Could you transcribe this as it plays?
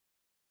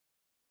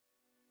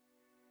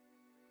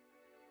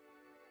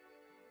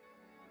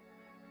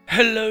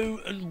Hello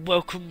and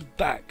welcome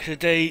back.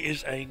 Today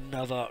is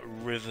another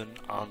Riven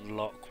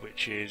unlock,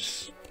 which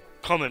is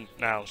common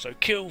now. So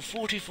kill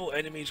 44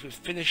 enemies with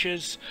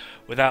finishers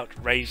without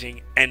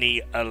raising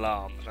any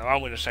alarm. Now I'm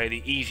going to say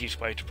the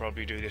easiest way to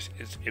probably do this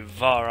is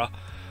Ivara.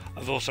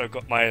 I've also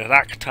got my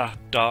Lacta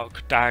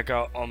Dark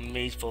Dagger on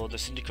me for the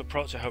Syndicate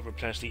prot to help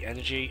replenish the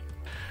energy.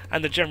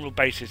 And the general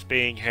basis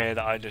being here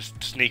that I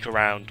just sneak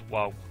around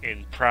while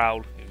in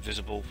Prowl,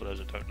 invisible for those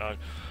that don't know,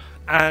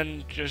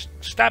 and just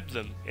stab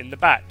them in the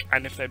back,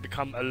 and if they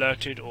become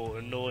alerted or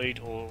annoyed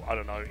or I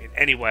don't know in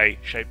any way,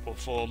 shape or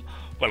form,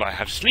 well, I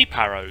have sleep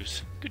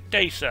arrows. Good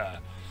day, sir.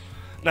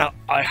 Now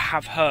I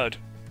have heard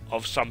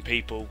of some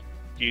people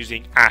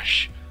using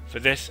Ash for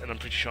this, and I'm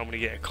pretty sure I'm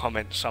going to get a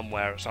comment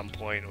somewhere at some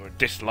point or a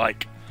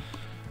dislike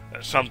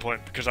at some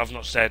point because I've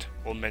not said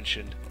or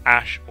mentioned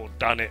Ash or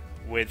done it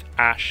with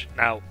Ash.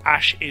 Now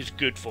Ash is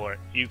good for it.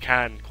 You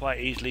can quite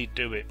easily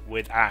do it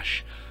with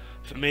Ash.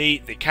 For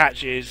me, the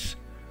catch is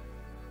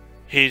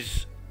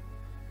his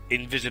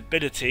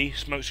invisibility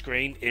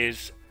smokescreen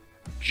is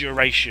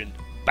duration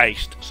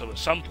based, so at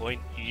some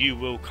point you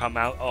will come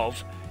out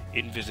of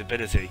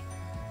invisibility.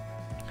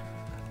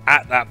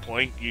 At that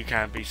point you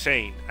can be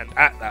seen, and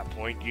at that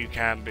point you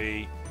can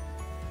be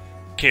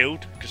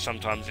killed, because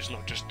sometimes it's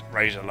not just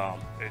raise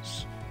alarm, it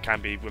can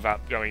be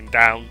without going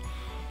down,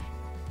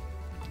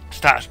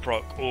 status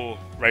proc or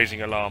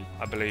raising alarm,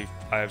 I believe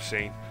I have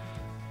seen.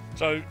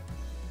 So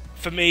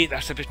for me,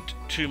 that's a bit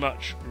too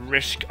much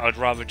risk. I'd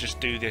rather just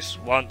do this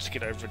once,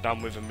 get over and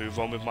done with, and move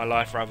on with my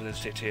life rather than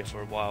sit here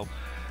for a while.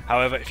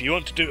 However, if you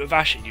want to do it with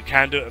Ash and you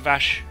can do it with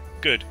Ash,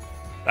 good.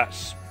 That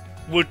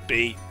would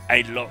be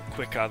a lot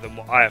quicker than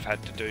what I have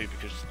had to do,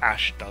 because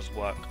Ash does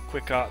work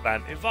quicker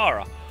than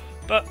Ivara.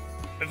 But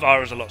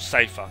Ivara is a lot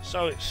safer,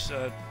 so it's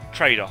a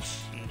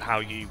trade-off in how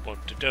you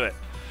want to do it.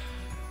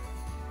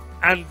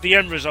 And the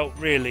end result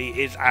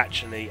really is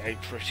actually a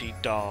pretty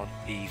darn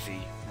easy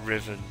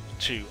Riven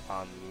to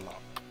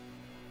unlock.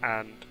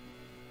 And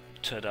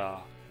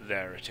ta-da,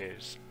 there it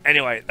is.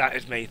 Anyway, that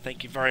is me.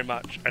 Thank you very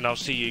much, and I'll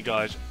see you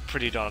guys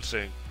pretty darn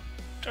soon.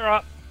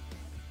 Ta-ra!